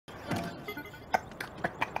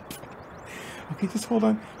Okay, just hold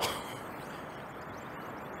on.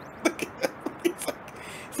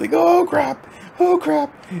 He's like, oh crap, oh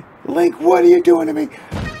crap. Link, what are you doing to me?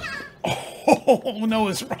 Oh,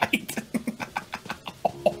 Noah's right.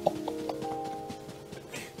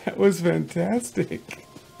 That was fantastic.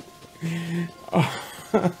 Oh.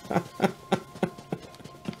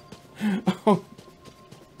 Oh.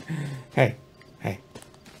 Hey, hey,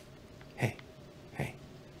 hey, hey.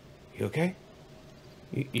 You okay?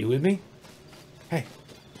 You with me? Hey.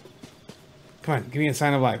 Come on, give me a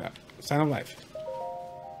sign of life. Sign of life.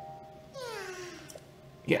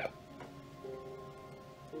 Yeah.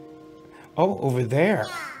 Oh, over there.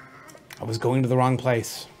 I was going to the wrong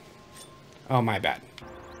place. Oh, my bad.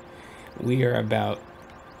 We are about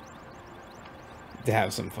to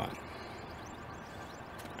have some fun.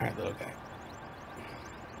 All right, little guy.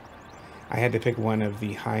 I had to pick one of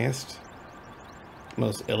the highest,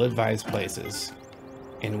 most ill-advised places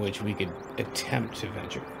in which we could attempt to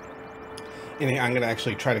venture. And I'm going to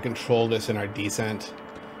actually try to control this in our descent.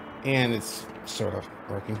 And it's sort of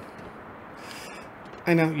working.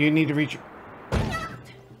 I know, you need to reach...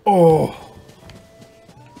 Oh!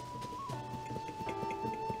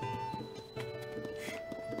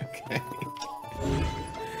 Okay.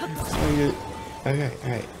 Okay,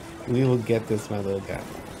 alright. We will get this, my little guy.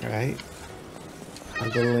 Alright?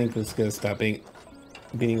 Uncle Link was going to stop being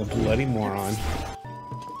a bloody moron.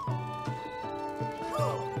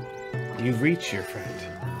 You've reached your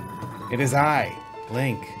friend. It is I,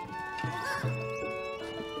 Link.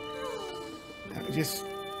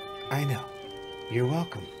 I know. You're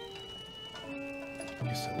welcome.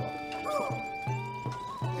 You're so welcome.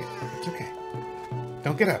 It's okay.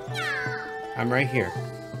 Don't get up. I'm right here.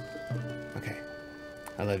 Okay.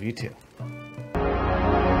 I love you too.